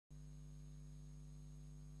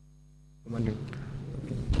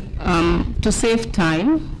To save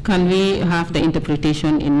time, can we have the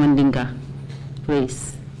interpretation in Mandinka,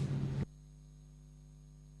 please?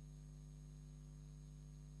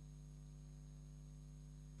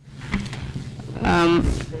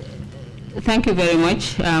 Thank you very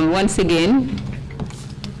much. Once again,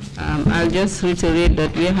 I'll just reiterate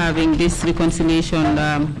that we are having this reconciliation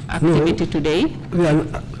activity today. We are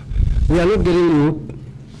not getting you.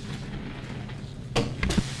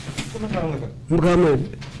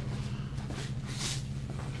 Muhammad.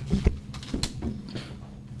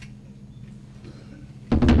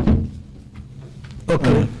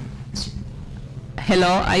 Okay. Hello,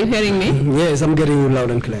 are you hearing me? Yes, I'm getting you loud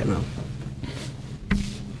and clear now.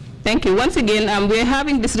 Thank you. Once again, we're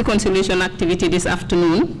having this reconciliation activity this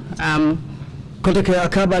afternoon.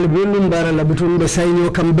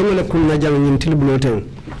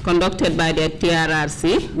 Conducted by the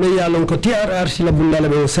TRRC.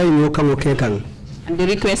 And the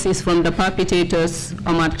request is from the perpetrators,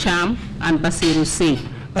 OMAR CHAM and BASIRU SEY.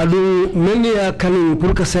 Adu many are coming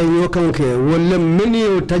purka say no kanke wala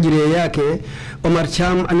many tajire yake OMAR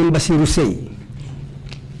CHAM and BASIRU SEY.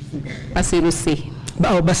 BASIRU SEY.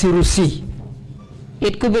 BASIRU SEY.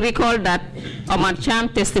 It could be recalled that OMAR CHAM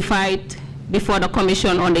testified before the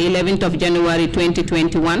commission on the 11th of January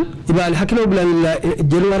 2021. Ibal hakilo blan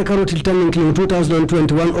January karotil tan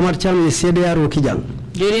 2021 OMAR CHAM is CDR kijang.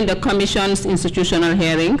 During the commission's institutional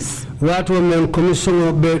hearings, the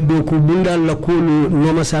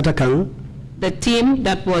team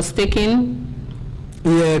that was taken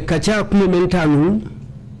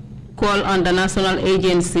called on the National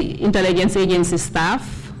Intelligence Agency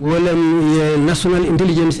staff National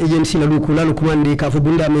Intelligence Agency NIA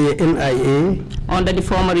under the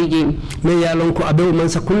former regime.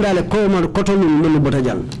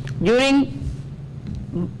 During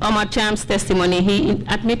OMAR CHAM's testimony, he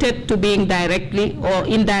admitted to being directly or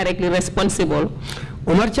indirectly responsible.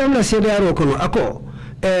 OMAR CHAM la CDR kono ako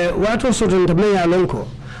wato soton tabne ya lonko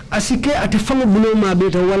asike atefanga bulo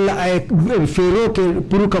mabeta wala ay feroke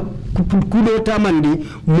puruka kudo tamandi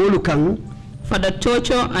molukan for the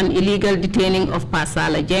torture and illegal detaining of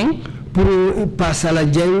Pasala Jeng. Puru Pasala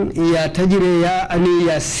Jeng ya tajire ya ani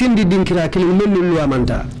ya sindi dinkira kilin menu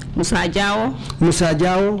luamanta. Musa Jao,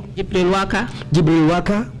 Jibril Waka,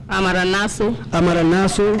 Amara Nasu,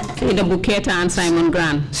 Sena Buketa and Simon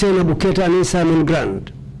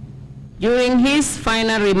Grant. During his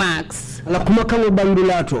final remarks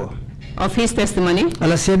of his testimony,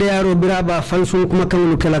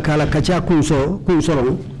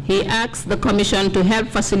 he asked the commission to help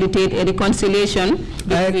facilitate a reconciliation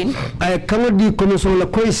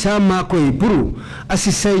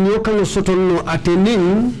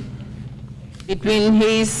between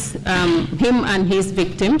him and his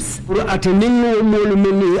victims,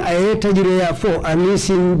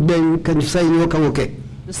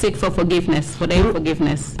 to seek for forgiveness, for their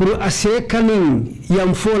forgiveness.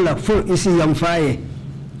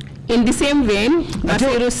 In the same vein,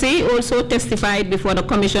 BASIRU SEY also testified before the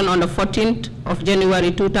commission on the 14th of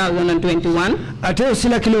January 2021. BASIRU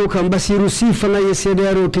SEY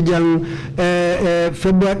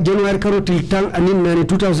January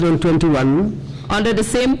 2021. Under the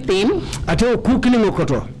same theme,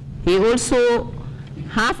 he also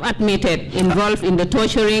half admitted involved in the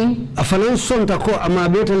torturing of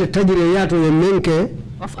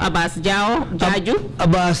Abbas Jaju,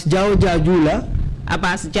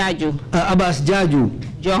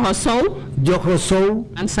 Joho Sow,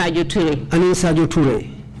 and Sajo Ture.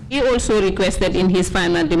 He also requested in his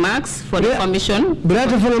final remarks for the commission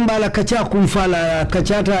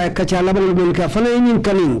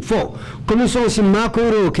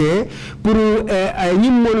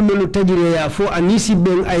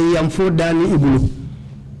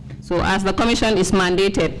so as the commission is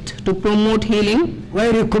mandated to promote healing,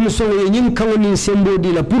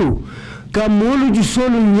 kamolu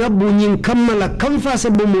jusolu nyabu nyin kamala kamfa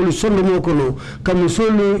sebo molu sondo mokono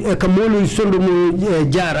kamolu sondo mo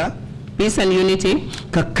jara peace and unity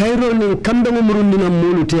ka kairo ni kambe murundina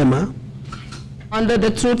molu tema under the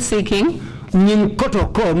truth seeking nyin koto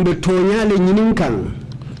ko mbe tonyale nyinin kan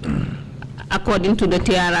according to the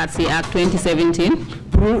TRRC Act 2017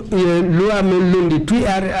 loi melundi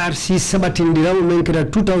TRRC sabatindira menkira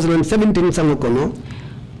 2017 sangokono.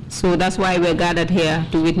 So that's why we're gathered here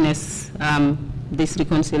to witness this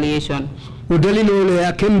reconciliation. These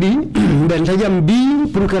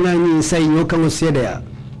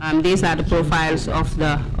are the profiles of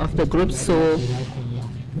the groups. So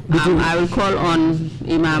I will call on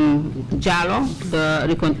Imam Jallo,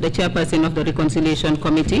 the chairperson of the Reconciliation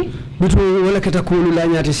Committee. Between wala kata kulu la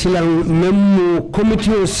nyati silang memu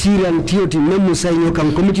committee o siran tioti memu sayo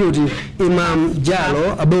kam committee oti Imam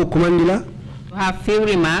Jallo abo kumandila. To have few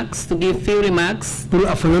remarks, to give few remarks. Pour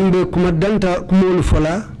afanambe kumadanta kumolu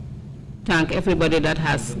fola. Thank everybody that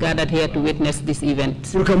has gathered here to witness this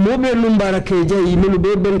event. Pour ka mobe lumbara keja imenu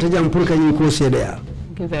be benta jam pour ka nyiko sedea.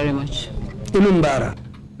 Thank you very much. Ilumbara.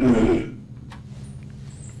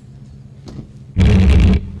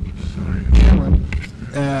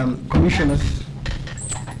 Commissioners,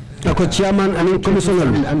 Chairman and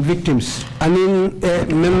commissioner and victims. Anin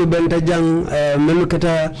menu bentajang menu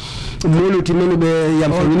kata moluti menu be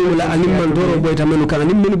yam famini la anim mandoro boyta menu kan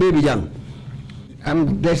anim menu be bijang.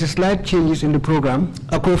 There's a slight changes in the program.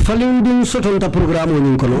 Ako falling din sotonta program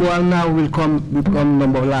onin kono. Well, now will become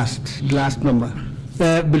number last number.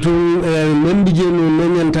 Between membijenu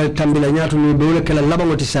menyanta tambila nyatu ni dole kala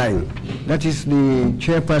labangoti sign. That is the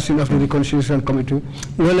chairperson of the Reconciliation Committee.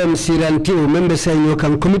 Welem Sirantio, member saying you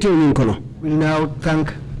can committee on Kono. We'll now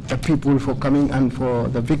thank the people for coming and for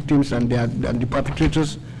the victims and the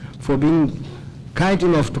perpetrators for being kind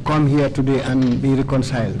enough to come here today and be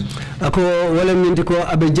reconciled. Ako welem nintiko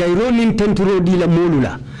abe jairo nintenturo di la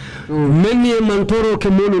molula. Meni mantoro ke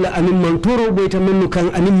molula anim mantoro boita menu kan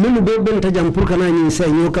anim menu beben tajampur kana nyin say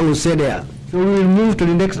you can sedea. So we will move to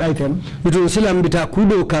the next item. Between silam bita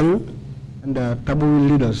kudo kan and the Tabu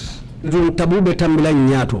leaders. Thank you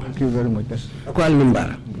very much. Yes. I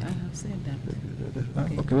have said that.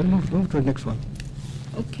 Okay, we'll move to the next one.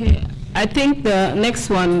 Okay, I think the next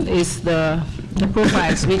one is the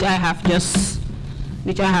profiles which I have just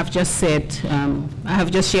said. I have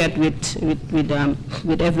just shared with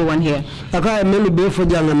everyone here.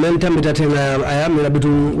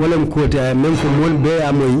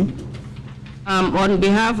 On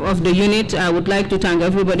behalf of the unit, I would like to thank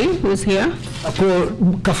everybody who's here.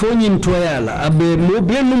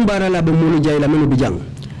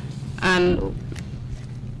 And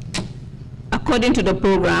according to the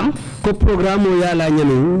program,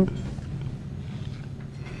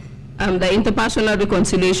 the interpersonal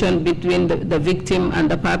reconciliation between the victim and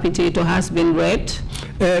the perpetrator has been read.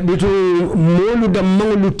 Between molu da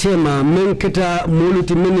molu tema menketa molu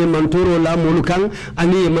timene mantoro la molu kang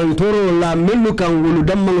ani mantoro la melu kang wulu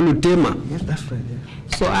da molu tema. Yes, that's right. Yeah.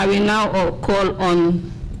 So I will now call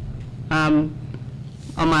on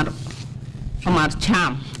OMAR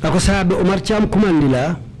CHAM. Akosabe OMAR CHAM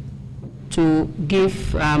kumandila to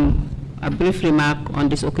give a brief remark on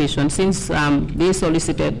this occasion, since they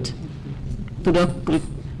solicited to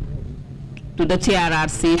the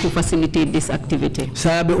TRRC to facilitate this activity.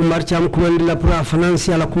 Sabe OMAR CHAM kumandila pura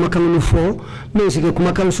financial kumakang nufo, mesike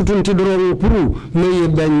kumakang sutunti dorong puru, meye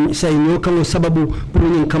ben sainyo kang sababu puru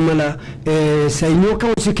nying kamala sainyo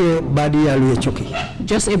kang sike badi ya luye choki.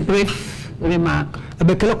 Just a brief remark.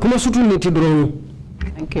 Abekala kuma sutunti dorong.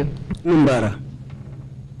 Thank you. Numbara.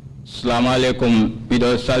 Assalamu alaikum,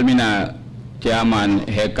 bido salmina chairman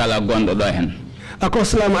hekala gondo dohen. Ako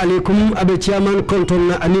assalamu alaikum abe chairman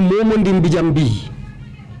konton ani momondi mbijambi.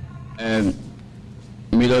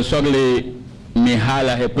 Mido sogle mi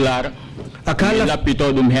hala he plar. Akala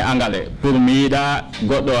lapito dum he angale. Pour mi da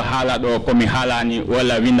godo hala do komi halani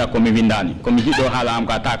wala winda komi windani. Komi jido hala am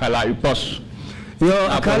ka takala upos. Yo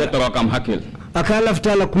akala to kam hakil. Akala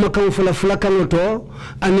ftala kuma kan fula kangoto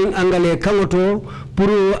anin angale kangoto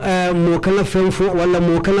puru mo kana fenfo wala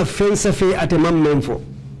mo kana fensa fe ate mam memfo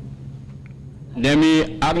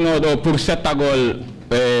demi agno do pour setagol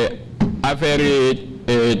affaire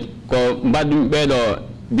ko badum bedo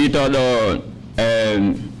bito do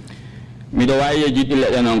mi do waye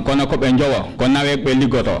jitile non kono ko be njowo ko nawe be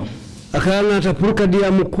ligoto akana ta pour ka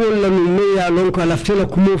dia mo ko la no meya lon ko la ftela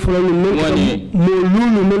ko mo fula no mo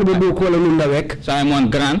lulu men be do ko la no ndawek Simon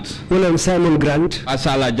Grant wala Simon Grant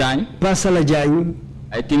Pasala Jagne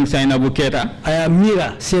I think Sainabou Keita aya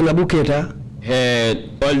mira Sainabou Keita he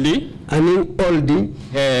Oldi anin Oldi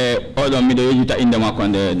he odo mi do yita inde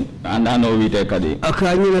makonde andano wite kadi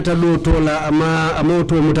akanya ta do tola ama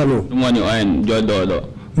amoto mutano woni on jododo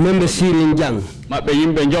membe sirin jang mabbe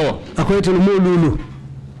yimbe njowo akoyto mo lulu.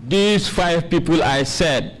 These 5 people I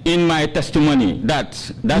said in my testimony, that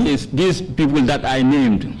is these people that I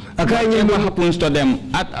named. Whatever happens to them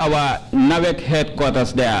at our NAVEC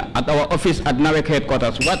headquarters there, at our office at NAVEC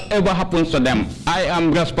headquarters, whatever happens to them, I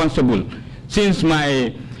am responsible. Since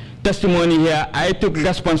my testimony here, I took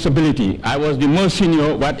responsibility. I was the most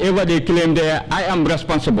senior. Whatever they claim there, I am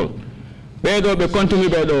responsible.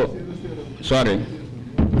 Sorry.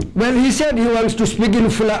 Well, he said he wants to speak in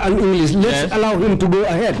Fula and English. Let's allow him to go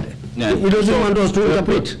ahead. He doesn't want us to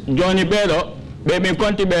interpret. Johnny Bedo, baby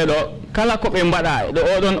Conti Bedo, kala ko be mbada the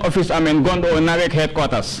Odon office amen gondo Narek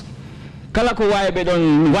headquarters. Kala ko waye be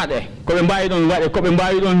don wade ko be mbayi don wade ko be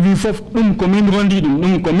mbayi don wi fof dum ko min rondi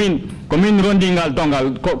dum ko min rondi ngal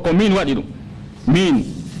dongal ko min wadi dum min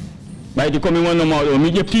baydi ko min wonno mawdo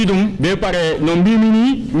mi jepti dum be pare no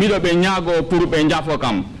mbimini mi do be nyaago pour be njafo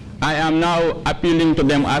kam. I am now appealing to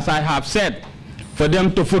them, as I have said, for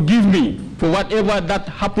them to forgive me for whatever that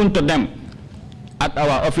happened to them at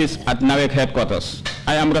our office at Narek headquarters.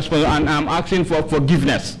 I am responsible and I am asking for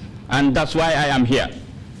forgiveness, and that's why I am here.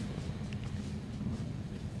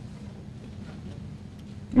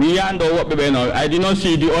 I did not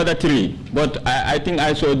see the other three, but I think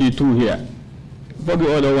I saw the two here. For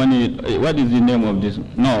the other one, what is the name of this?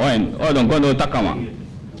 No, Takama.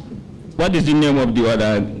 What is the name of the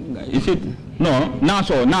other? Is it? No,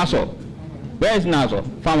 Naso. Where is Naso?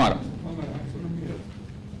 Famara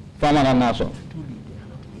Naso.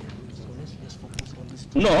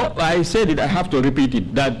 No, I said it, I have to repeat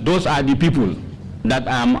it, that those are the people that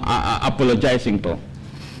I am apologizing to.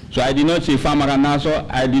 So I did not see Famara Naso,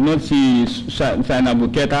 I did not see Saina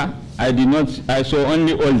Buketa, I saw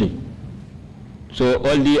only Oldie. So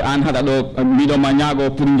Oldie and Hadado Mido Manyago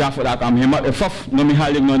Punja for that Hema Fof no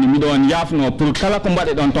Mihalik no Mido and Yafno Purkala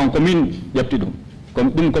combated on Tom Comin Yaptidu.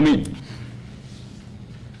 Comin.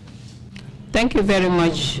 Thank you very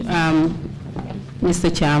much,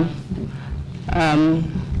 Mr. Cham.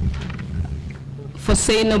 For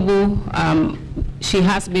Sainabu, she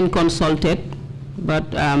has been consulted,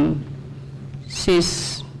 but she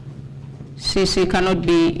cannot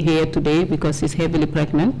be here today because she's heavily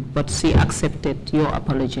pregnant, but she accepted your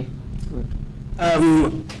apology.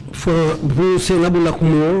 For Sainabu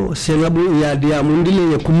Lakumo, Sainabu Yadia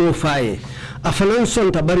Mundile Kumo Faye. Afalan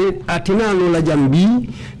son tabari atina no la jambi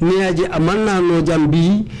niaje amanna no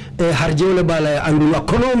jambi harjewle bala andu wa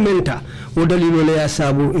kono menta wodali no le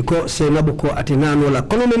yasabu iko Sainabu ko atina no la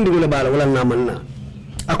kono mendi le bala wala namanna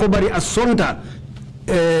ako bari asonta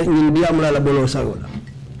nyin diam la bolo sagola.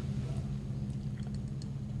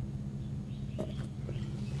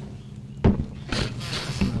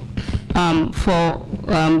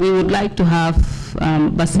 We would like to have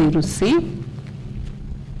Basiru Sey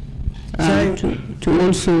to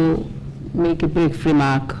also make a brief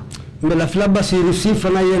remark. Mbela fla Basiru Sey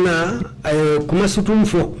fana yena kuma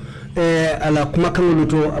sutumfo ala kuma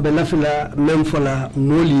kanguluto abela fila memfola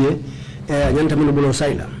molie nyanta mino bolo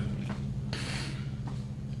saila.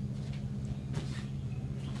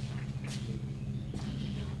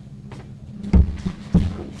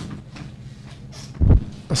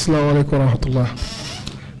 Assalamu alaikum wa rahmatullah.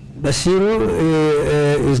 Basiru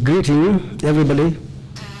is greeting everybody.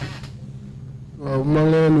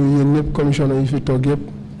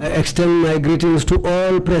 I extend my greetings to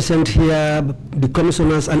all present here, the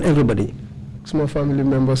commissioners and everybody. Some family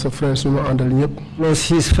members and friends who are plus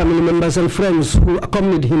his family members and friends who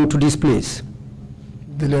accompanied him to this place.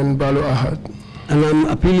 And I'm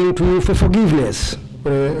appealing to you for forgiveness.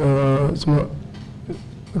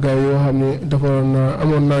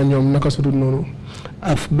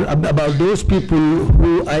 About those people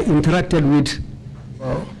who I interacted with.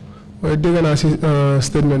 I heard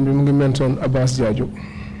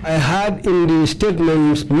in the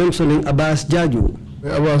statements mentioning Abbas Jaju.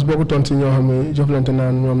 Abbas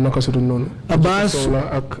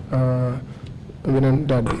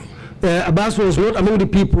was not among the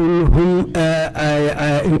people whom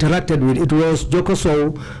I interacted with. It was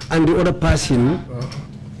Jokoso and the other person.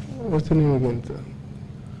 What's the name again?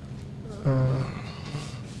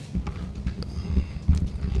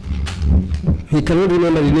 He cannot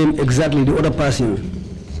remember the name exactly, the other person.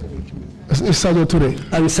 It's Sadio Toure.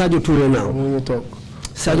 And Sadio Toure now. When you talk.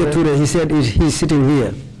 Sadio Toure, he said he's sitting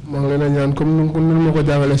here.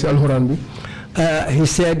 He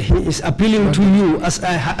said he is appealing to you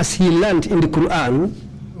as he learned in the Quran.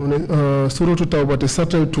 In the Surah Tawbatu,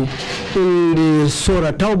 in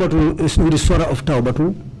the Surah of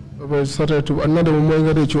Tawbatu. Another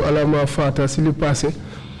alama fata sili passe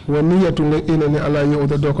waniya tunga inani ala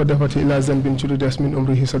yoda doko defati ila zanbin chudi desmin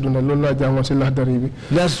umrihi saduna lolla jama silah daribi.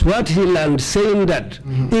 That's what he learned, saying that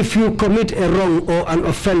if you commit a wrong or an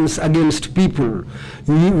offense against people,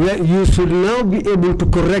 you should now be able to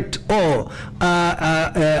correct or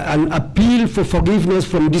an appeal for forgiveness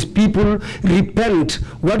from these people, repent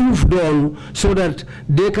what you've done so that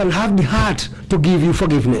they can have the heart to give you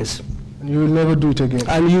forgiveness. And you will never do it again.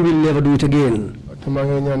 And you will never do it again.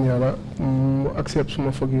 Accept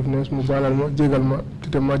my forgiveness.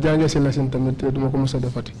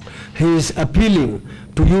 He is appealing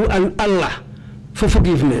to you and Allah for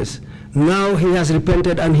forgiveness, Now he has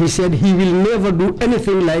repented and he said he will never do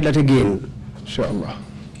anything like that again. Inshallah.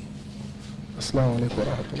 Assalamu alaikum wa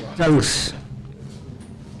rahmatullah. Thanks.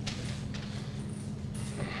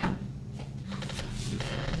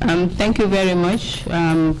 Thank you very much,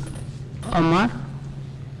 Omar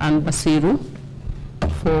and Basiru,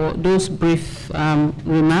 for those brief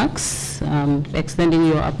remarks, extending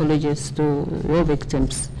your apologies to your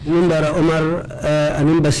victims. Numbara Omar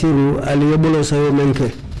and Basiru aliyebolo sayo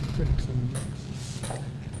menke.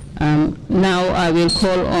 Now I will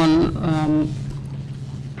call on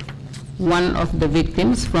one of the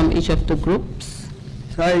victims from each of the groups.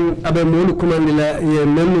 Abe molu kumandila ye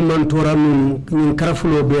memu mantora min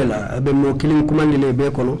karafulo bela abe mo killing kumandile be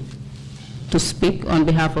kono to speak on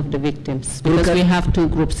behalf of the victims, because we have two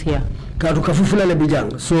groups here. Katu kafufula le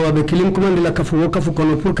bijang so abe killing kumandila kafu kafu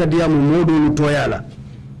kono pour kadia mo modu lu toyala.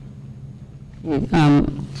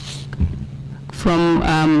 From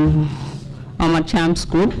OMAR CHAM's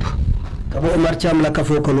group. Kabo OMAR CHAM la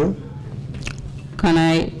kafu kono. Can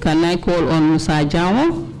I call on Musa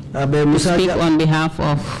Jawo to speak on behalf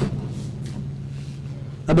of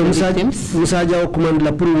the victims? Musa Jawo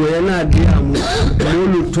kumandila pour wena diamu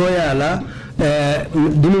molu toyala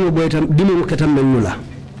dimu boytam dimu katam menula.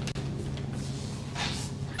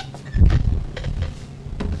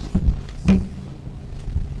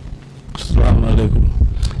 Assalamu alaikum.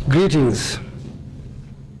 Greetings.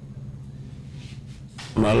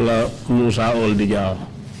 Malla Musa Oldi Jawo.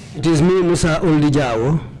 It is me, Musa Oldi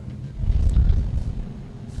Jawo.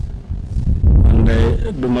 And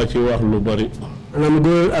I'm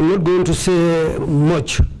not going to say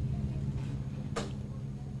much.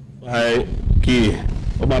 I key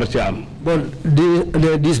Omar Cham. But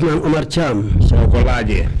this man Omar Cham,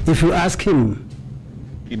 if you ask him,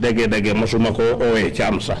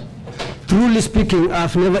 truly speaking,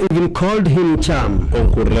 I've never even called him Cham.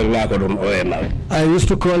 I used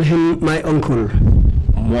to call him my uncle.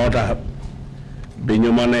 This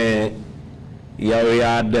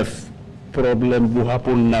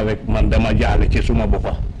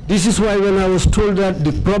is why when I was told that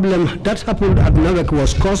the problem that happened at Navek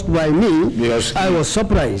was caused by me, because I was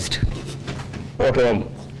surprised.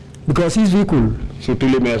 Because his vehicle, even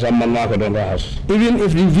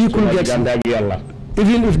if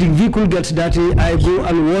the vehicle gets dirty, I go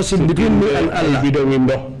and wash it between me and Allah.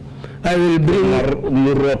 I will bring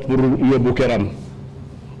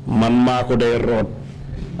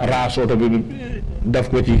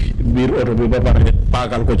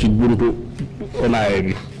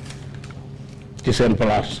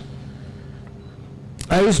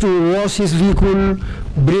I used to wash his vehicle,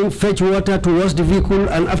 fetch water to wash the vehicle,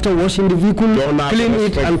 and after washing the vehicle, clean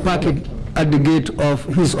it and park it at the gate of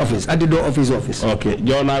his office, at the door of his office. Okay.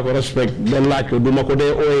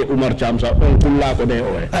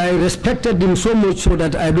 I respected him so much so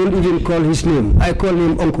that I don't even call his name. I call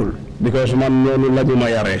him uncle. Because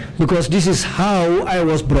this is how I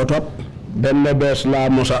was brought up. One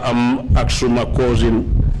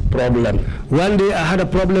day I had a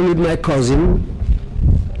problem with my cousin.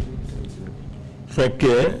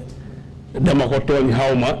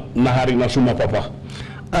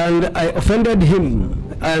 And I offended him,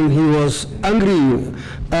 and he was angry,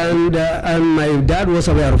 and my dad was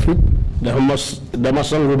aware of it.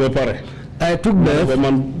 I took birth.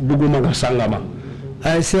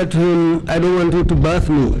 I said to him, I don't want you to birth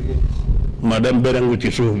me.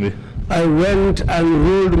 I went and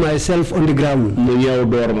rolled myself on the ground.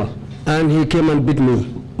 And he came and beat me.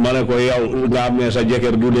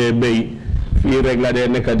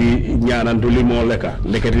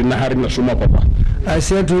 I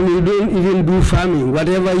said to him, you don't even do farming.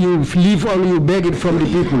 Whatever you live on, you beg it from the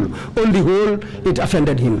people. On the whole, it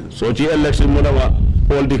offended him. So the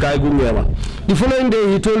following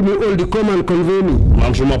day, he told me, Oldi, come and convey me.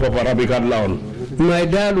 My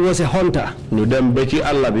dad was a hunter. We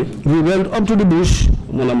went up to the bush.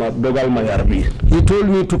 He told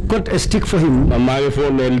me to cut a stick for him.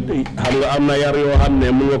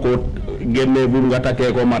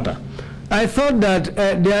 I thought that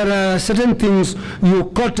there are certain things you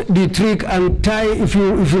cut the trick and tie. If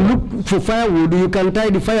you look for firewood, you can tie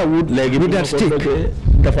the firewood with that stick.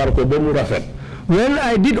 When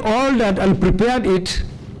I did all that and prepared it,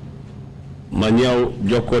 when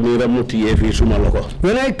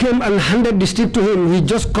I came and handed the stick to him, he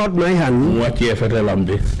just caught my hand.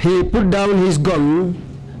 He put down his gun.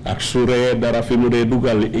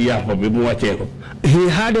 He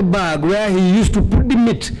had a bag where he used to put the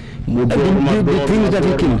meat, the things that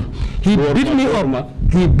he killed. He beat me up.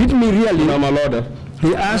 He beat me really.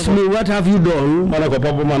 He asked me, what have you done? I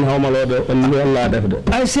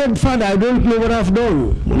said, Father, I don't know what I've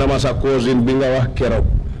done.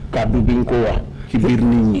 He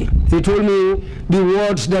told me the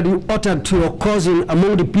words that you uttered to your cousin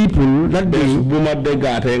among the people that day.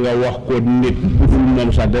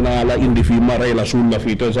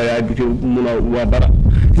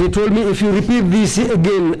 He told me, if you repeat this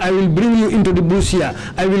again, I will bring you into the bush here.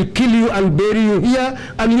 I will kill you and bury you here,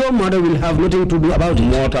 and your mother will have nothing to do about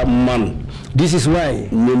it. This is why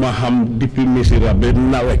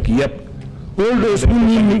all those who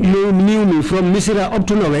knew me from Misira up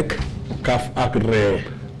to Nawek,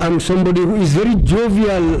 I'm somebody who is very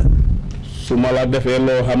jovial. If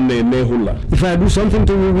I do something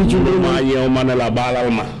to you which you don't know,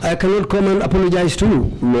 I cannot come and apologize to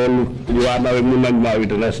you.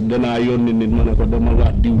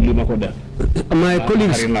 My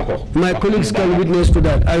colleagues can witness to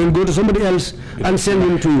that. I will go to somebody else and send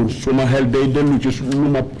him to you.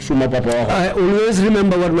 I always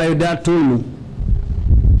remember what my dad told me.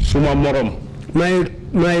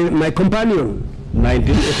 My companion.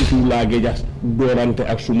 1982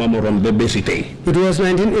 It was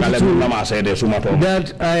 1982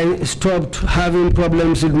 that I stopped having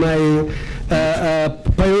problems with my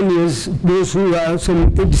pioneers, those who are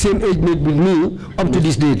the same age mate with me up to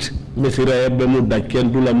this date. All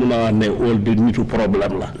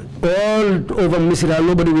over Misira,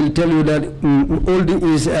 nobody will tell you that Oldie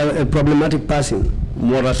is a problematic person.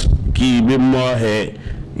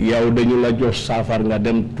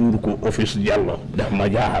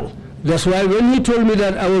 That's why when he told me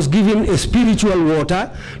that I was given a spiritual water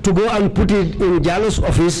to go and put it in Jallo's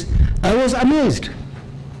office, I was amazed.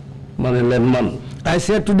 I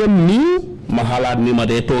said to them, me? I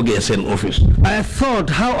thought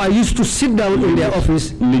how I used to sit down in their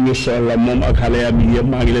office.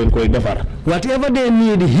 Whatever they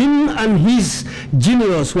need, him and his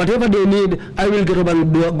genius, whatever they need, I will get up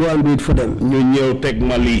and go and do it for them.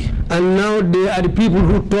 And now they are the people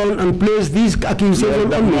who turn and place these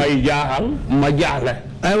accusations on me.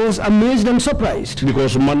 I was amazed and surprised.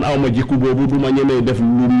 Because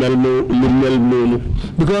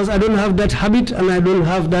I don't have that habit and I don't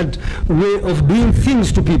have that way of doing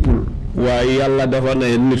things to people.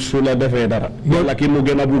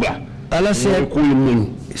 Allah said,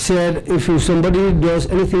 if somebody does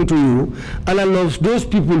anything to you, Allah loves those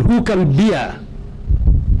people who can bear.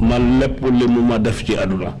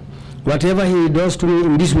 Whatever he does to me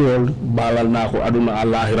in this world, I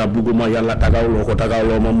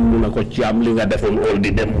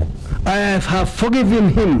have forgiven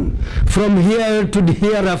him from here to the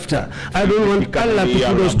hereafter. I don't want Allah to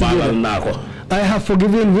put us together. I have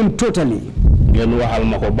forgiven him totally. Tell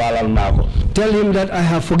him that I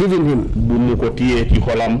have forgiven him.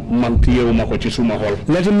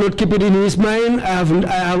 Let him not keep it in his mind. I have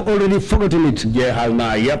already forgotten it.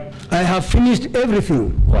 I have finished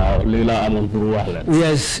everything.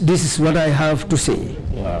 Yes, this is what I have to say.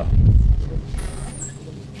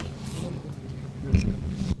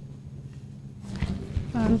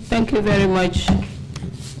 Thank you very much,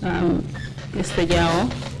 Mr. Jao.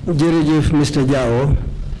 Mr. Jao.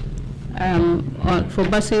 For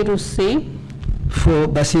Basiru Sey. For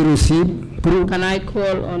Basiru Sey. Can I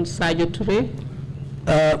call on Sajo Toure?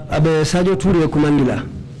 Abe Sajo Toure Kumandila.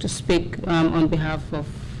 To speak on behalf of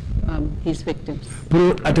his victims.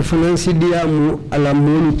 Pro atafanansi dia mu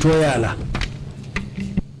alamunu toyala.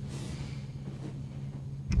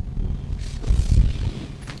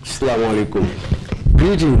 Assalamu alaikum.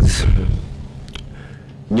 Greetings.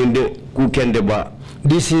 Nyinde kukende ba.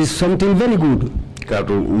 This is something very good.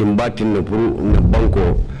 Kato nimbati na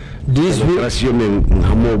banko. This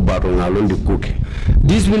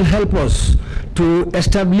will help us to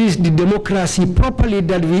establish the democracy properly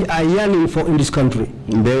that we are yearning for in this country.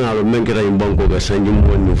 We all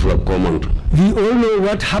know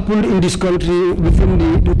what happened in this country within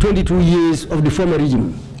the 22 years of the former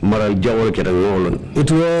regime.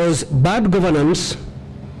 It was bad governance.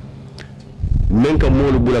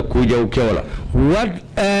 What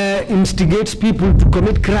instigates people to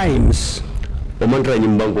commit crimes is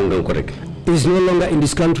no longer in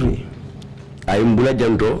this country.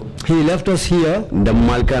 He left us here.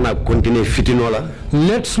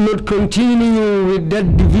 Let's not continue with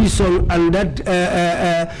that division and that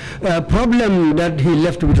problem that he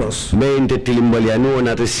left with us. The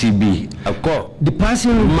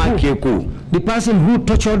person who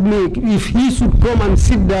tortured me, if he should come and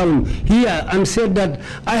sit down here and say that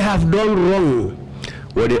I have done wrong,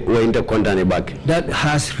 that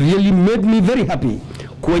has really made me very happy.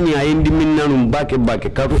 Formerly,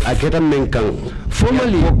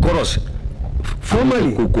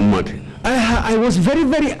 Formally, I was very,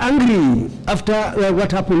 very angry after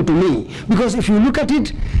what happened to me, because if you look at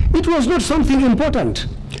it, it was not something important.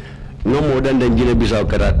 No more than the Guinea-Bissau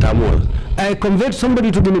Tamol. I convert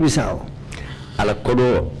somebody to Guinea-Bissau.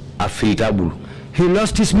 He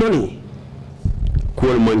lost his money.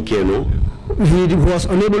 He was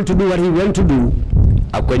unable to do what he went to do.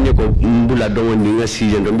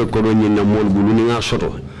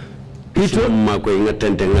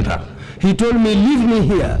 He told me, leave me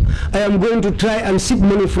here. I am going to try and seek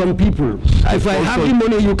money from people. If I have the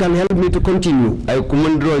money, you can help me to continue.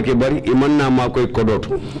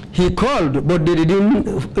 He called, but they didn't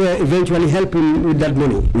eventually help him with that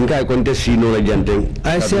money.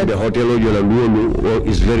 I said, the hotel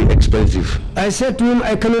is very expensive. I said to him,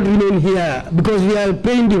 I cannot remain here because we are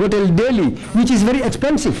paying the hotel daily, which is very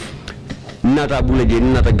expensive. I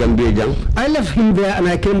left him there and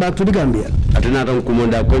I came back to the Gambia.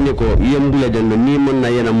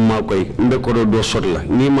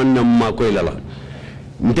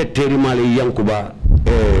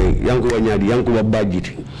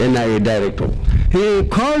 He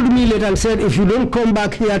called me later and said, if you don't come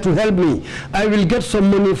back here to help me, I will get some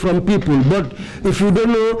money from people. But if you don't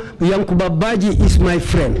know, Yankuba Baji is my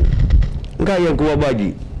friend.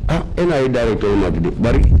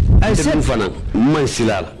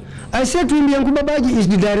 I said to him, Yankuba Baji is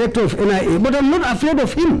the director of NIA, but I'm not afraid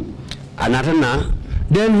of him.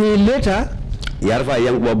 Then he later, in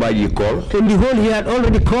the whole, he had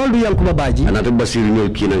already called Yankuba Baji.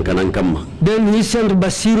 Then he sent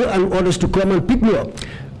Basiru and others to come and pick me up.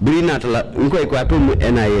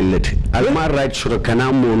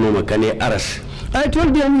 I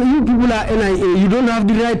told them, you people are NIA, you don't have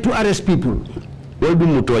the right to arrest people.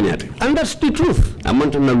 And that's the truth.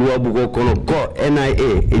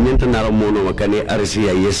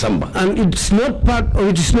 And it's not part, or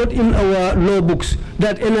it is not in our law books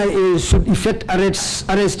that NIA should effect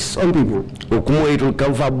arrests on people.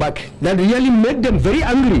 That really made them very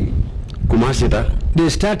angry.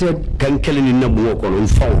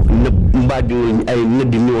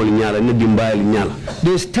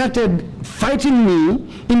 They started fighting me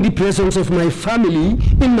in the presence of my family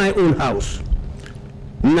in my own house.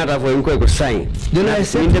 Then I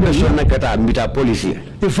said,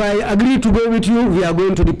 if I agree to go with you, we are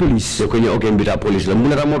going to the police.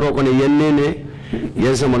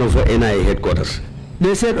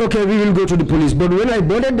 They said, okay, we will go to the police. But when I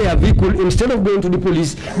boarded their vehicle, instead of going to the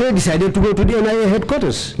police, they decided to go to the NIA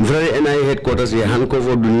headquarters. When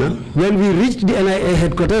we reached the NIA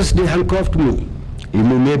headquarters, they handcuffed me. They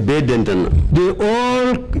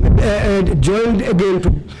all joined against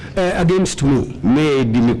me.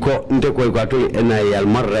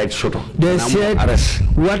 They said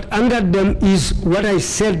what angered them is what I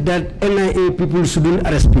said, that NIA people shouldn't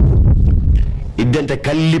arrest people.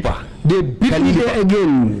 They beat me there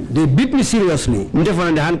again. They beat me seriously.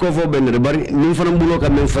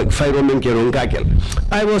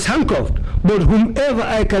 I was handcuffed, but whomever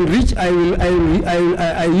I can reach,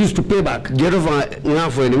 I used to pay back.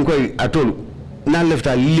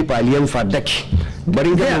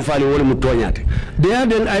 There,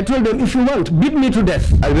 then I told them, if you want, beat me to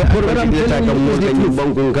death. But what I'm telling you is the truth.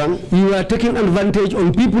 You are taking advantage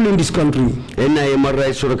on people in this country.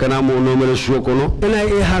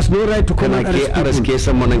 NIA has no right to come and arrest people.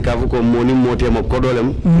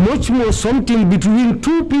 Much more something between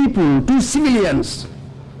two people, two civilians.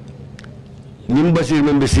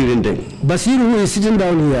 Basiru, who is sitting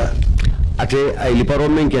down here, the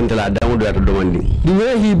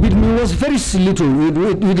way he beat me was very little. He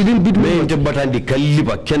didn't beat me. The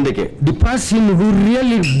person who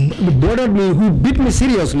really bothered me, who beat me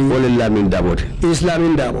seriously, is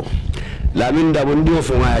Lamin Dabo. Lamin Dabo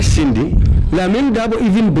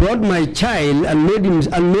even brought my child and made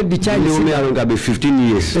the child 15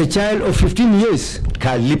 years. A child of 15 years.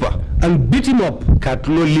 And beat him up.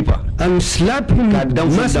 And slapped him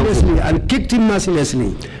mercilessly and kicked him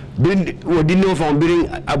mercilessly. The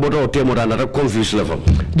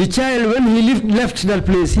child, when he left that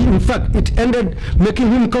place, in fact, it ended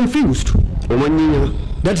making him confused.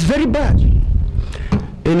 That's very bad.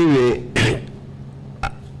 Anyway,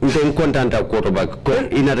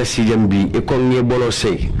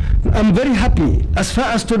 I'm very happy. As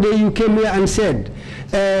far as today you came here and said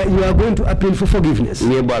you are going to appeal for forgiveness.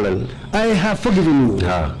 I have forgiven you.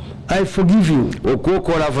 I forgive you.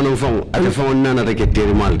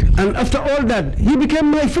 And after all that, he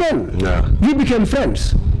became my friend. We became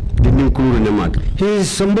friends. He is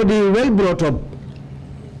somebody well brought up.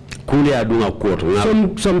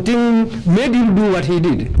 Something made him do what he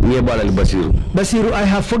did. Basiru, I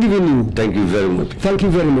have forgiven you. Thank you very much. Thank you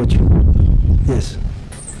very much. Yes.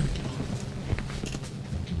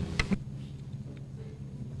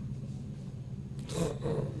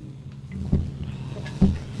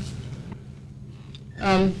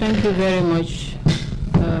 Thank you very much,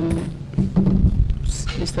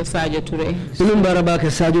 Mr. Sadio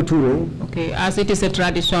Toure. Okay, as it is a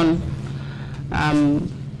tradition,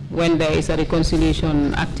 when there is a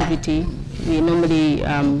reconciliation activity, we normally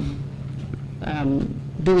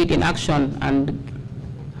do it in action and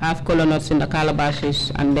have colonels in the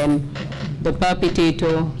calabashes, and then the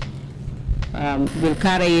perpetrator will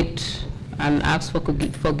carry it and ask for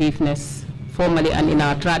forgiveness formally and in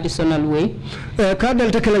our traditional way.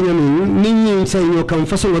 Kadal takala nyanu ninyi sayo kam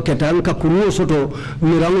faso ketan ka kuruo soto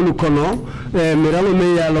mirango lukono mirango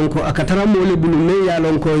me ya lonko akatara mole bulu me ya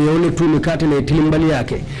lonko yone tu mikatele tilimbali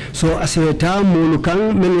yake so aseta mulu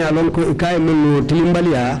kan men ya lonko ikaye menu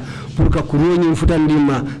tilimbali ya purka kuruo nyi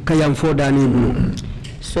mfutandima kayam fodani bulu.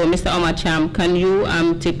 So Mr. Omar Cham, can you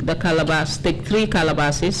take the calabash, take 3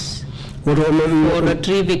 calabashes for the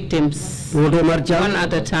 3 victims? One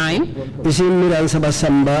at a time. Miran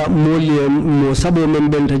Sabasamba, Molium, Sabo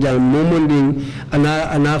Membentajan, Momonding,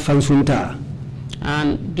 Ana Fansunta.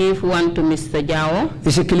 And give one to Mr. Jao.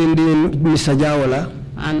 Kilindin Mr. Jaola.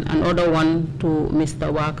 And another one to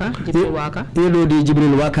Mr. Waka, Jibril Waka. Yedo di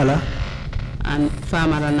Jibril Wakala. And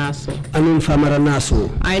Famara Naso.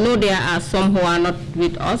 I know there are some who are not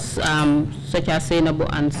with us, such as Senabu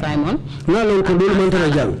and Simon.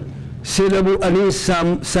 Senabu and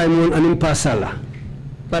Simon and Pasala.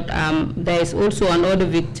 But there is also another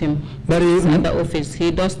victim at the office.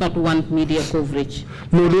 He does not want media coverage.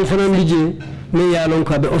 No, do for me ya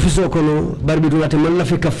lonka be office kono barbitu latemalla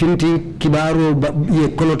fe kafinti kibaro ye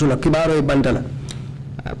kono to la kibaro e bandala.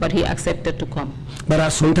 But he accepted to come. Bara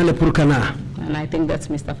sontale purkana. And I think that's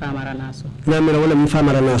Mr. Famara Naso. Na mera wala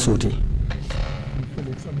Famara Naso ti.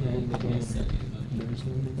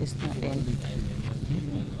 It's not in.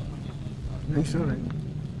 It's all right.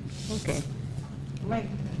 Okay.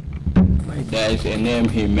 There is a name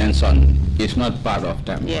he mentioned. It's not part of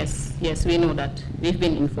them. Yes, we know that. We've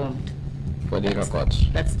been informed. For the records.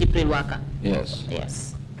 That's Jibril Waka. Yes.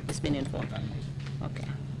 Yes, it's been informed. Okay.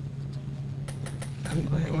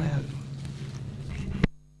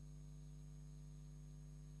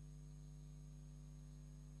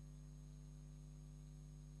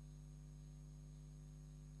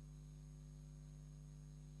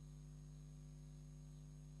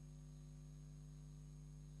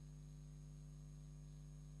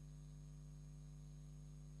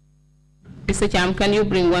 Mr. Cham, can you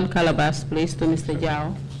bring 1 calabash, please, to Mr.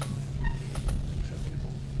 Jao?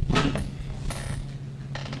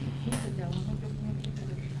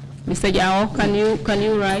 Mr. Jao, can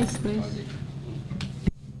you rise, please?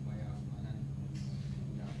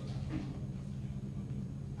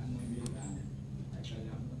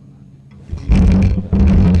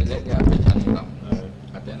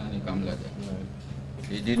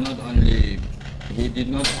 He did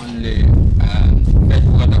not only fetch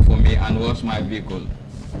water for me and wash my vehicle.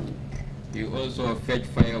 He also fetched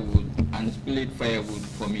firewood and split firewood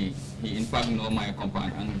for me. He in fact know my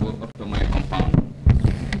compound and go up to my compound.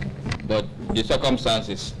 But the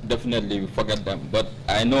circumstances, definitely we forget them. But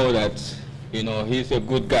I know that, he's a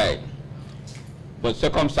good guy. But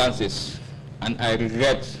circumstances, and I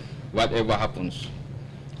regret whatever happens.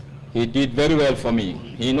 He did very well for me.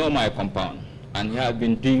 He know my compound, and he has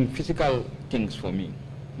been doing physical things for me.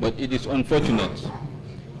 But it is unfortunate.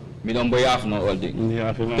 Me don't have no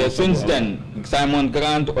Oldie. Since then, Simon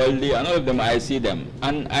Grant, Oldie, and all of them, I see them,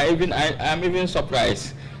 and I'm even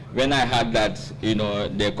surprised when I heard that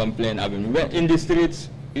they complain of him. In the streets,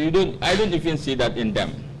 I don't even see that in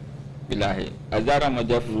them. Bilahi, Azara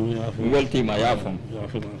Majaf, well team I have from.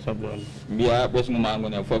 We are best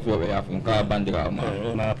man for we have from car bandira.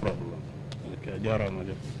 No problem. Okay, Jara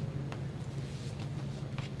Majaf.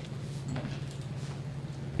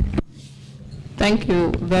 Thank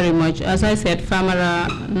you very much. As I said,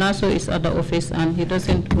 Famara Naso is at the office and he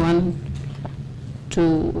doesn't want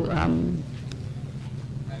to.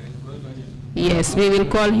 Yes, we will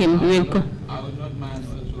call him. We will call. I would not mind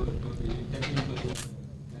also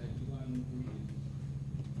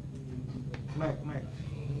Mike.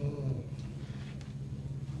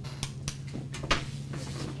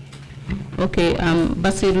 Okay,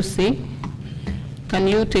 Basiru Sey, can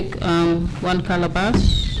you take 1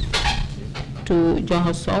 calabash to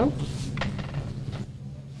Johor South?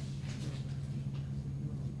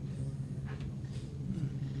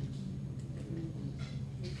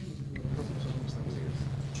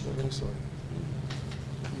 Very sorry.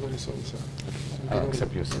 Very sorry, sir. I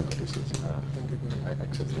accept your sympathy. Thank you very much. I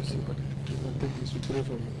accept your sympathy. Thank you. Pray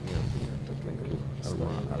for me. I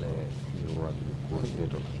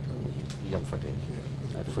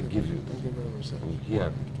forgive you. Thank you very much, sir. I'm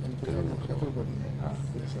here.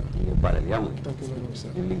 Everybody. Yes, sir. Thank you very much, sir.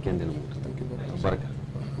 Thank you very much. Baraka.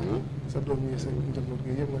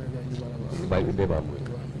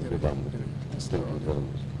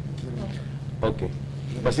 Okay.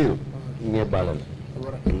 Basiru, nge balal.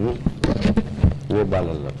 Nge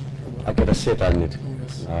balal la. Akata setan nit.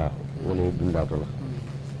 Wone dundato la.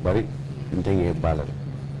 Bari nge balal.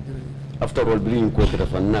 After all, bring ko kata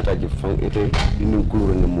fan nata je fan ete dinu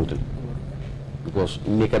kulure ne mutal. Because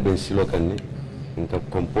nika ben silo kanne nka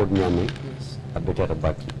comport nyame abetata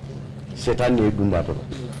baki. Setan ne dundato la.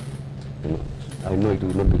 I know it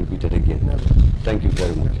will not be repeated again. Thank you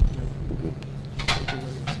very much.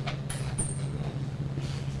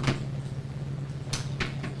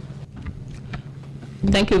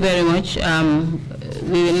 Thank you very much.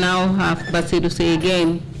 We will now have BASIRU Sey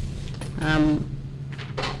again,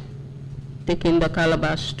 taking the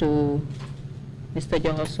calabash to Mr.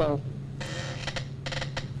 Johoso.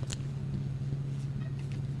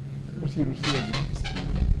 BASIRU Sey.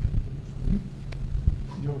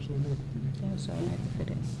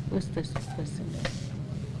 Who's this person there?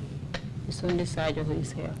 It's only Sajo who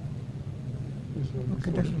is here.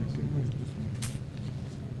 Okay, definitely.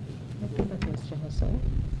 I think that was Johoso.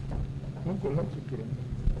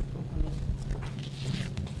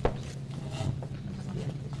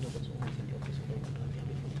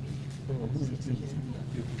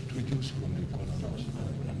 Reduce from the columns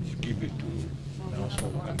and give it to Nassau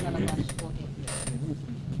and maybe.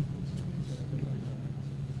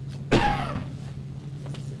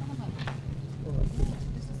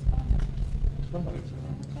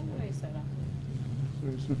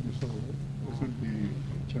 It should be so, it should be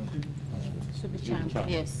CHAM. Should be CHAM,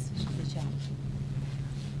 yes, should be CHAM.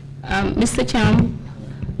 Mr. CHAM,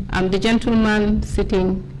 the gentleman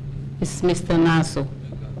sitting is Mr. Naso.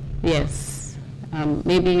 Yes.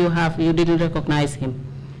 Maybe you didn't recognize him.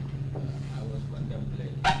 I was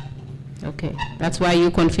contemplating. Okay, that's why you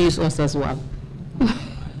confuse us as well.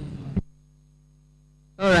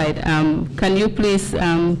 All right, can you please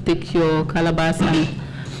take your calabash and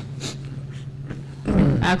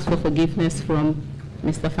ask for forgiveness from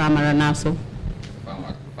Mr. Famara Naso?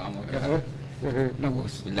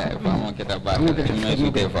 Famo kita ba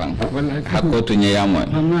mesuke fang hakotunye yamoy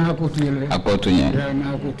hakotunye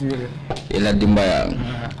ila dimbaya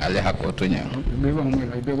ale hakotunye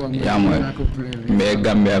yamoy me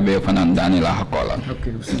gambia be fanan dani la hakola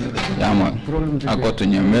yamoy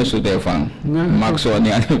hakotunye mesuke fang maxo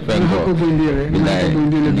ni ale fengo billahi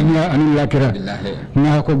dunia anil lakira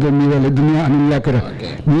na ko be mi wala dunia anil lakira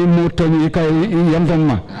ni mo tani kay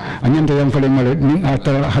yamdama anyanta yam fale male ni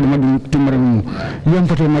ata halma timare yam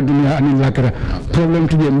foto ma dunia anil lakira problem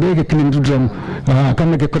to them bege kinin dudram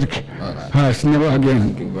kan ke kotik never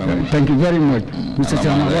again. Thank you very much, Mr.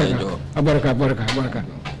 Cham. Baraka.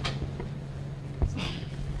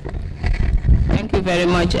 Thank you very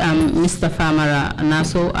much, Mr. Famara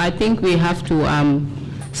Naso. I think we have to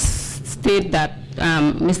state that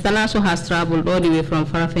Mr. Naso has traveled all the way from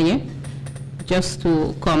Farafenye just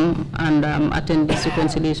to come and attend this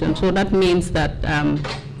reconciliation. So that means that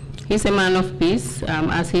he's a man of peace.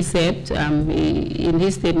 As he said, in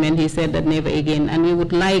his statement, he said that never again. And we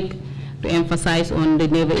would like to emphasize on the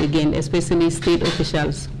never again, especially state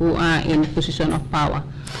officials who are in position of power.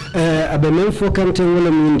 Abemen fokante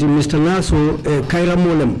wolem ndi Mr. Naso kaira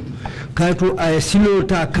molem kayto ay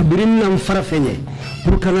silota kabirin nam farafenye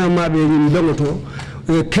pour kana mabe nyim bengoto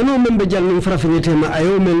keno membe jalni farafenye tema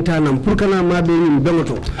ayo mentanam pour kana mabe nyim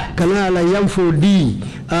bengoto kana la yamfo di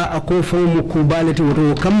ako fomu kubaleti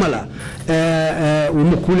woto kamala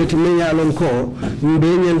umukuleti meya lon ko mbe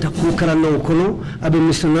nyanta ku karano kono abe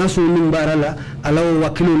Mr. Naso min barala alaw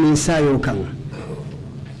wakilo min sayo kan.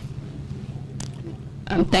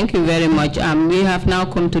 Thank you very much. We have now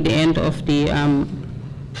come to the end of the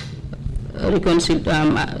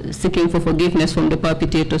seeking for forgiveness from the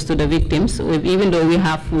perpetrators to the victims, even though we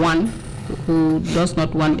have one who does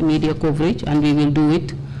not want immediate coverage, and we will do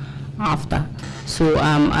it after. So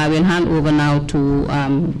I will hand over now to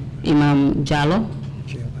Imam Jallo,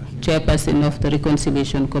 Chairperson of the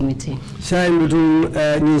Reconciliation Committee. Say mutu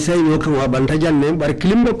ni say no kan wabanta janne bar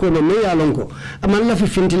kilimbe ko no me yalonko amalla fi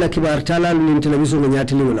fintila kibar tala ni television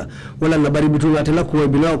nyati liwala wala na bari bitu atela ko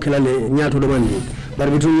binaw kelale nyato do mandi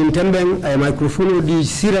bar bitu ni temben ay microphone di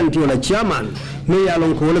siranti wala chairman me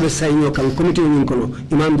yalonko wala be say no kan committee ni kono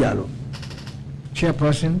Imam Jallo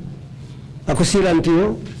Chairperson ako siranti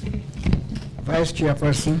yo Vice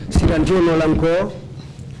Chairperson siranti no lanko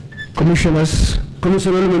Commissioners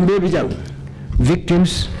Commissioner Membe Bijal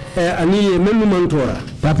victims ani menu mantora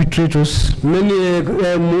perpetrators, menu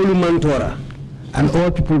molu mantora and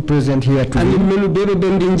all people present here today. ani menu bebe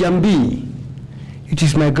bendin jambi. It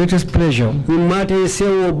is my greatest pleasure Mate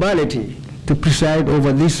sewo baleti to preside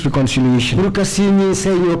over this reconciliation burka sini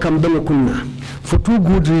sayo kambele kunna for two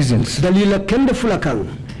good reasons. dalila kende fulakan.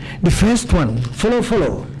 The first one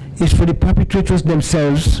follow is for the perpetrators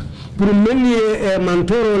themselves, pour meni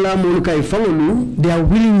mantoro la moluka ifangolu their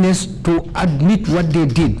willingness to admit what they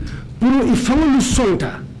did. pour ifangolu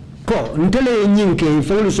sonta ko ntele nyinke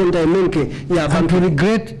ifangolu sonta menke ya and to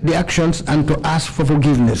regret the actions and to ask for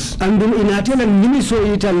forgiveness. andum inatela nimiso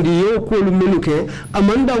yitandi yo ko lu menuke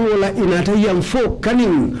amanda wala inata yam fo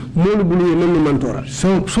kanin molu bulu yemenu mantora.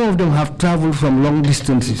 So some of them have traveled from long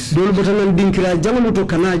distances, dol botanan dinkira jangalu to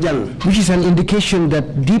kanajal, which is an indication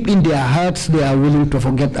that deep in their hearts they are willing to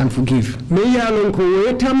forget and forgive. me yalon ko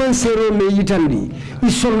wetaman sero me yitandi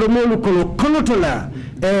isondo molu kono tola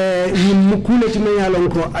yimukule time yalon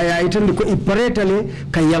ko aya itandi ko iparetale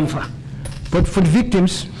kayamfa. But for the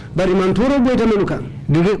victims, bari mantoro boyta menuka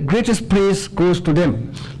the greatest praise goes to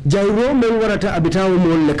them. jayro men warata abitawo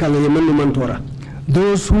molle kala yemenu mantora.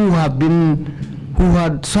 Those who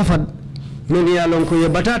had suffered men yalon ko ye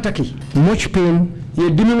batataki much pain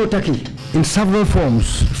ye dimino taki in several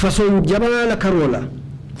forms, façon jabana la karola,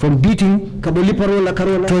 from beating, kaboli parola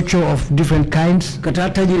karola, torture of different kinds,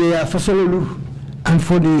 kata tajire ya façon lu, and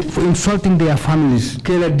for insulting their families.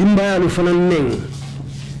 kela dimba ya lu fanan neng.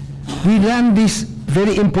 We learn this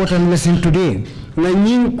very important lesson today. na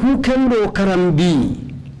nyin ku kendo karambi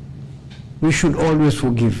We should always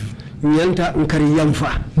forgive, nyanta nkari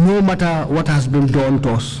yamfa no matter what has been done to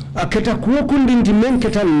us. aketa kuwa kundinti men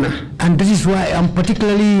ketanna. And this is why I'm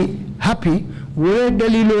particularly happy we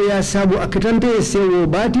dalilo ya sabu aketante sewo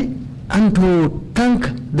bati and to thank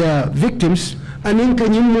the victims aninka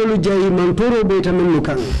nyimmolu jayi mantoro boyta mennu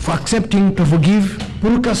kan for accepting to forgive.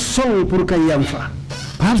 purka song purka yamfa.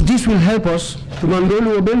 Perhaps this will help us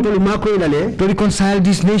tumandolu obentolu mako ilale to reconcile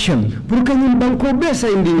this nation. purka nyim banko besa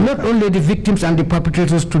indi Not only the victims and the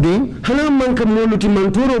perpetrators today, hana manka moluti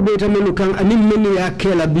mantoro boyta mennu kan anim meni ya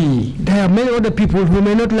kela bi. there are many other people who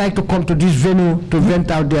may not like to come to this venue to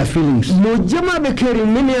vent out their feelings. mo jama be keri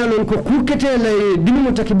meni alon ko kurkete la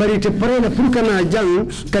dimu takibarite parela purka na jang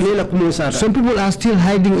kanela kumosata. Some people are still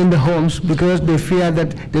hiding in the homes because they fear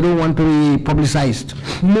that they don't want to be publicized.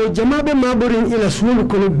 mo jama be maborin ila suwolu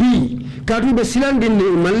kono bi kadu be silandinde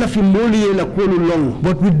malla fi moli la kolu long.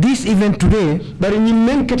 But with this event today, bari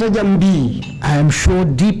nyimmen keta jambi I am sure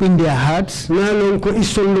deep in their hearts na lon ko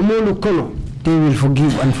isondo molu kono they will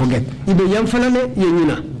forgive and forget. ibe yamfalale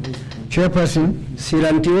yenyina. Chairperson,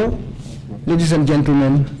 sirantio ladies and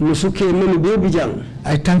gentlemen, musuke menu be bijang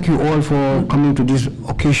I thank you all for coming to this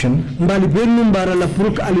occasion, mbali bennu mbara la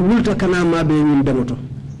purka ali wulta kana mabe nyim demoto.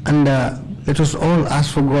 and let us all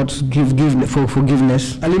ask for God's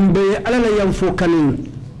forgiveness. alimbe alala yam fo kanin.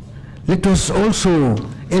 Let us also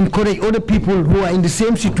encourage other people who are in the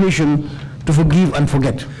same situation to forgive and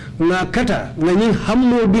forget. na kata na nyin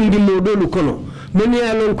hammo bindi modolu kono men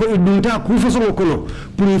ya lon ko idunta ku faso kono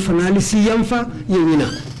pour fanali si yamfa yenyina.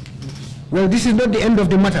 Well, this is not the end of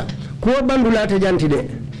the matter, ko bandula ta janti de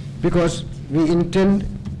because we intend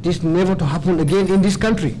this never to happen again in this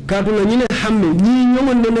country. kadu na nyine hamme ni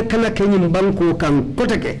nyomon ne kana kenyim banko kan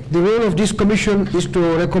kotake. The role of this commission is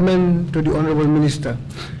to recommend to the Honorable Minister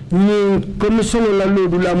ni commission la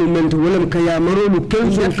lodu la moment wolam kaya marolu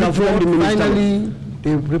kelso ka fo di minister. finally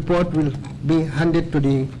the report will be handed to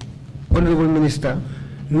the Honorable Minister,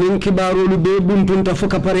 nin kibarolu be buntunta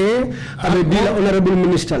foka pare abe dila Honorable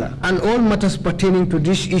Minister la. and all matters pertaining to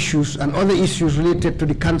these issues and other issues related to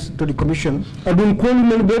the commission adun kolu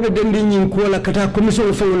men bebe dendi nyin ko la kata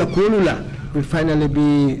commission fo la kolu la will finally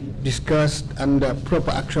be discussed and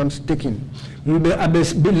proper actions taken. mbe abe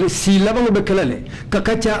si labango be kelale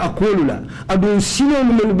kakacha akolula adun silo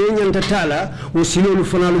men be nyanta tala o silo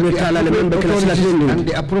fanalu be tala le men be kelale and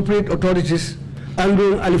the appropriate authorities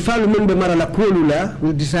andun alifalu men be marala kolula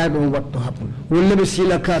will decide on what to happen. wolle be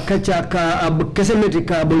sila ka kacha ka ab kesemeti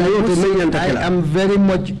ka bo yoto men nyanta kala. I am very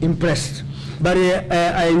much impressed bare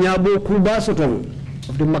ay nyabo ku basoton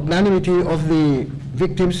of the magnanimity of the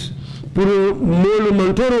victims, pour molu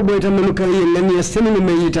mantoro boyta menu kay len ya semenu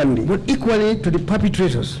me yitandi, but equally to the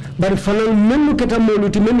perpetrators, bare fanan menu keta molu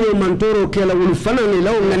ti menu mantoro kela wulu fanan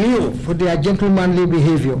law nganiyo for their gentlemanly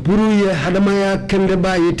behavior. pour ye hadama ya kende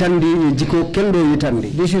ba yitandi jiko kendo yitandi.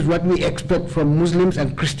 This is what we expect from Muslims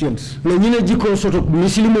and Christians, na nyina jiko soto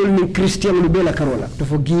muslimol ni christian lu bela karola to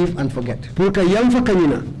forgive and forget. pour ka yamfa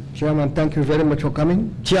kanyina. Chairman, thank you very much for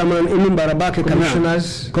coming. Chairman eni barabake kana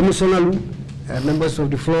Commissioners, commissioner members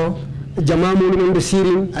of the floor,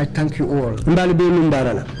 I thank you all. But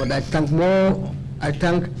I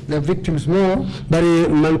thank the victims more. And I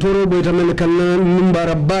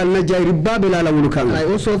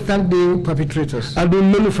also thank the perpetrators.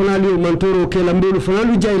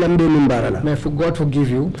 May God forgive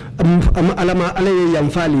you.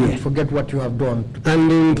 Forget what you have done.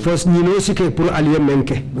 And first,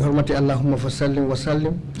 بحرمة اللهم فسلم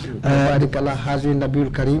وسلم وبارك على هذه النبي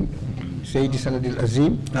الكريم سيدي سند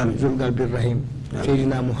العظيم ذو القلب الرحيم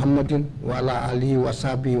سيدنا محمد وعلى آله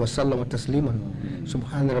وصحبه وسلم تسليما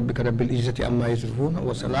سبحان ربك رب العزة عما يصفون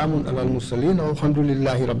وسلام على المرسلين والحمد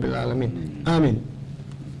لله رب العالمين آمين.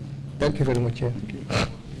 Thank you very much.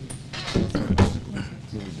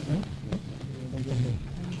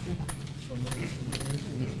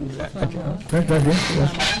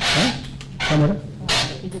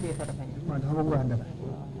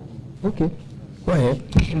 Okay, go ahead.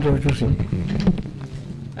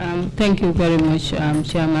 Thank you very much,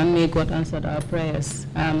 Chairman. May God answer our prayers.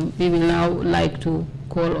 We will now like to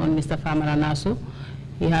call on Mr. Famara Nasu.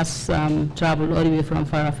 He has traveled all the way from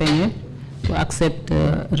Farafenye to accept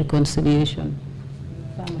reconciliation.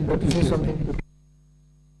 Want to say something?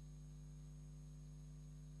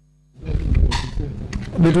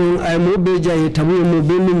 Betul ay mo be jaye tabu mo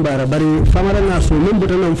be nimbara bari famara na so men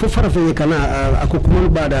butana fo Farafenye kana ako kuma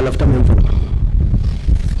bada lafta men fo.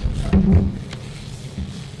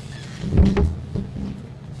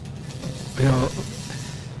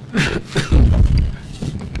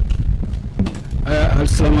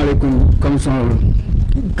 Assalamu alaikum, Commissioner.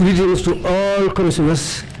 Greetings to all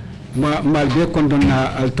commissioners. My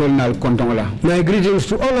greetings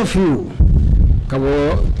to all of you.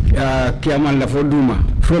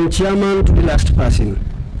 From chairman to the last person.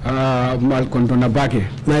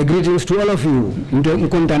 My greetings to all of you.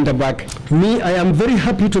 Me, I am very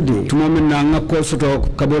happy today.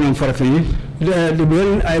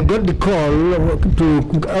 When I got the call to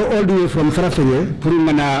all the way from Farafenye,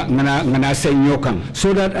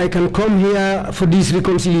 so that I can come here for this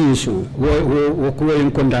reconciliation.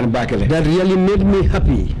 That really made me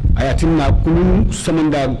happy.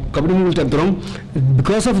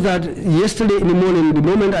 Because of that, yesterday in the morning, the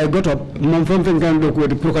moment I got up,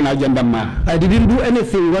 I didn't do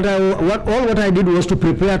anything. What I did was to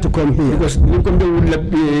prepare to come here.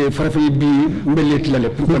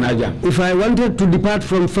 If I wanted to depart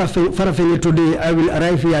from Farafenye today, I will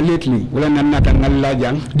arrive here lately.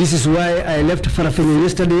 This is why I left Farafenye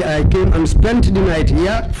yesterday. I came and spent the night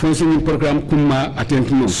here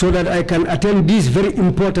so that I can attend this very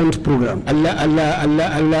important program.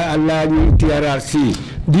 TRRC.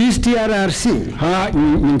 This TRRC,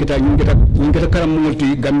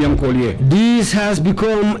 this has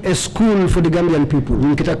become a school for the Gambian people.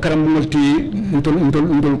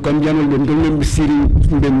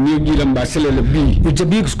 It's a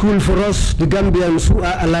big school for us, the Gambians who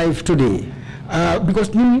are alive today. Because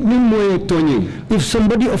if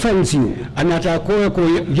somebody offends you and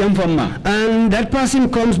that person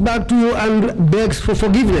comes back to you and begs for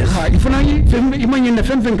forgiveness,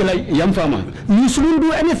 you shouldn't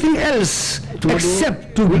do anything else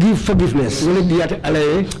except to give forgiveness.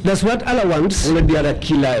 That's what Allah wants.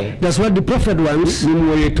 That's what the Prophet wants.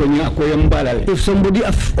 If somebody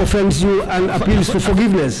offends you and appeals for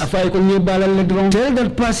forgiveness, tell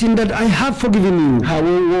that person that I have forgiven you.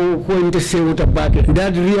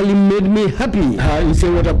 That really made me happy.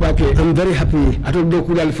 I'm very happy.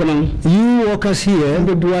 You workers here,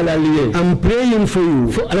 I'm praying for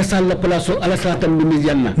you.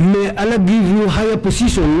 May Allah give you higher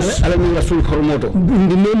positions in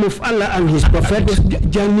the name of Allah and His Prophet.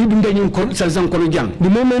 The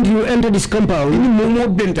moment you enter this compound,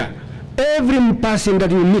 every person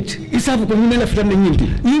that you meet, you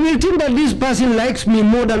will think that this person likes me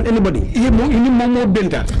more than anybody.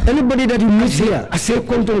 Anybody that you meet here,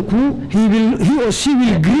 he or she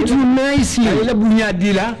will greet you nicely. He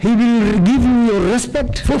will give you your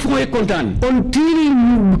respect until you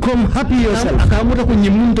become happy yourself.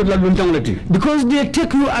 Because they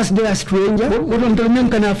take you as their stranger.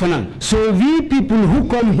 So we people who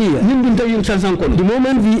come here, the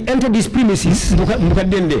moment we enter these premises,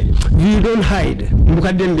 we don't hide.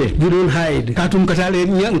 We don't hide.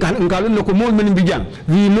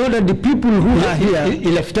 We know that the people who are here,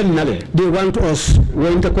 they want us.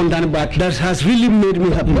 That has really made me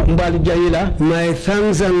happy. My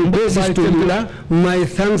thanks and praises to Allah. My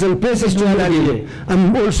thanks and praises to Allah.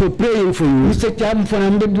 I'm also praying for you.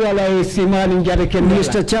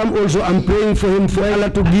 Mr. Cham also, I'm praying for him, for Allah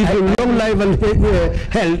to give him long life and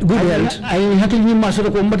health, good health.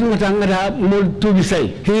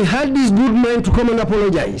 He had this good mind to come and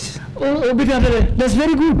apologize. That's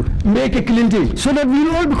very good. Make a clean so that we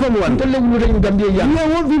all become one.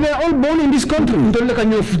 We were all born in this country. We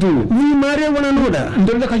marry one another.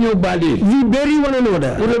 We bury one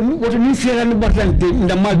another.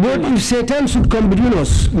 But if Satan should come between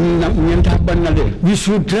us, we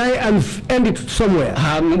should try and end it somewhere,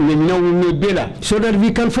 so that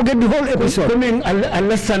we can forget the whole episode.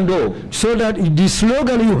 So that the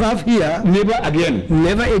slogan you have here, never again,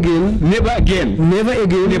 never again, never again, never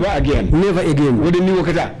again, never again, never again.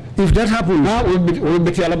 If that happens, that will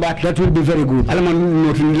be very good.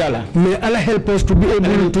 May Allah help us to be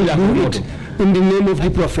able to do it in the name of the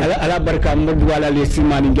Prophet.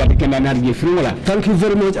 Thank you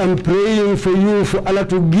very much. I'm praying for you, for Allah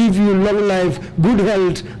to give you long life, good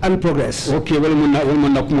health, and progress. Okay,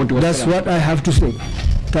 that's what I have to say.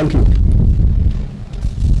 Thank you.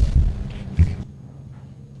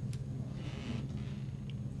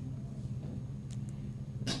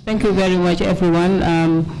 Thank you very much, everyone.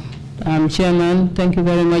 Chairman, thank you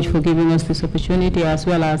very much for giving us this opportunity, as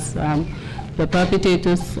well as the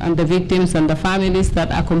perpetrators and the victims and the families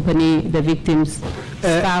that accompany the victims,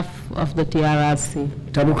 staff of the TRRC.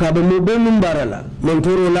 Tabukabe mbe numbarala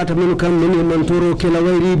mantoro lata menu kam menu mantoro kela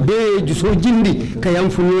wairi be juso jindi kayam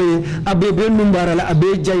funoye abe be numbarala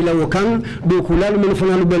abe jayla wakan do kulal menu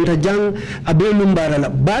fanalu benta jang abe numbarala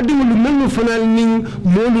badi mulu menu fanal ning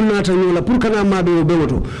molu nata nyola pour kana mabe be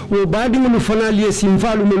woto o badi mulu fanal ye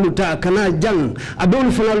simfalu menu ta kana jang abe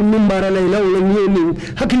mulu fanal numbarala law la nyeni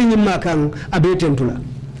hakili nyima kan abe tentula.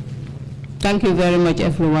 Thank you very much,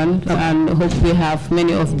 everyone, and hope we have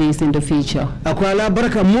many of these in the future. Akwala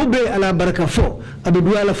baraka mobe ala baraka fo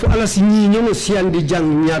abedu ala fo ala sinyi nyono siandi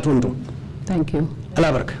jang nyatondo. Thank you.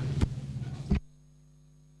 Ala baraka.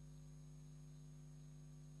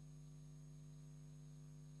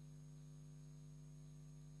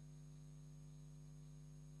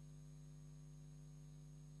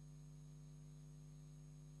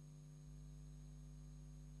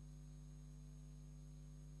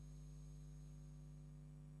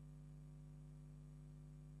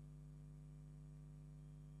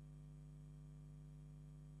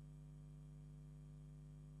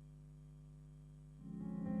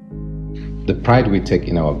 The pride we take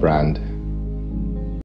in our brand